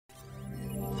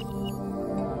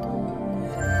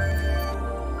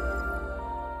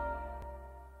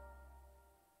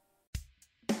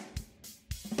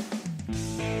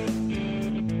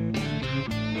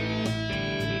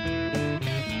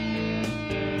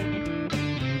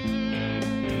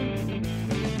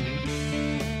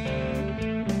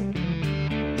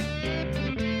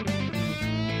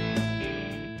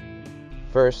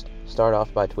First, start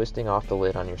off by twisting off the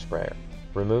lid on your sprayer.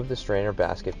 Remove the strainer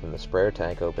basket from the sprayer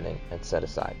tank opening and set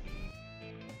aside.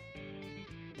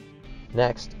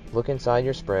 Next, look inside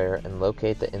your sprayer and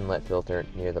locate the inlet filter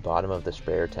near the bottom of the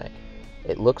sprayer tank.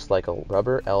 It looks like a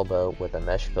rubber elbow with a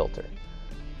mesh filter.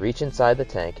 Reach inside the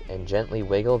tank and gently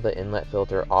wiggle the inlet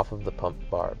filter off of the pump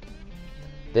barb.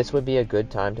 This would be a good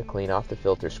time to clean off the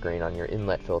filter screen on your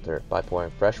inlet filter by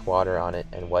pouring fresh water on it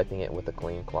and wiping it with a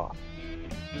clean cloth.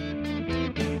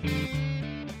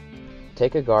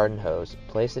 Take a garden hose,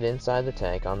 place it inside the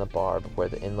tank on the barb where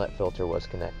the inlet filter was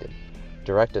connected.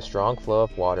 Direct a strong flow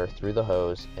of water through the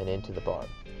hose and into the barb.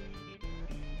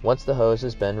 Once the hose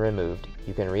has been removed,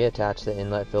 you can reattach the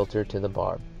inlet filter to the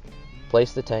barb.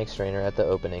 Place the tank strainer at the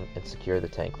opening and secure the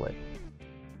tank lid.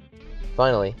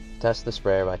 Finally, test the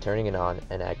sprayer by turning it on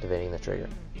and activating the trigger.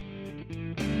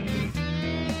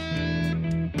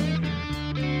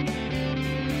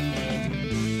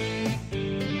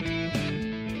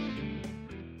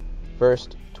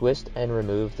 First, twist and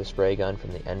remove the spray gun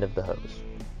from the end of the hose.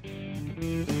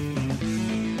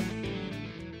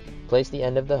 Place the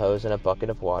end of the hose in a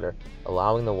bucket of water,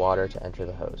 allowing the water to enter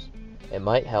the hose. It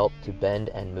might help to bend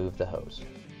and move the hose.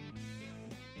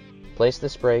 Place the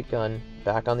spray gun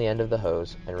back on the end of the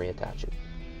hose and reattach it.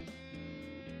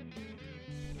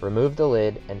 Remove the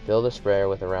lid and fill the sprayer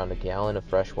with around a gallon of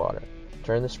fresh water.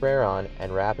 Turn the sprayer on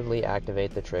and rapidly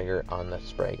activate the trigger on the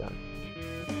spray gun.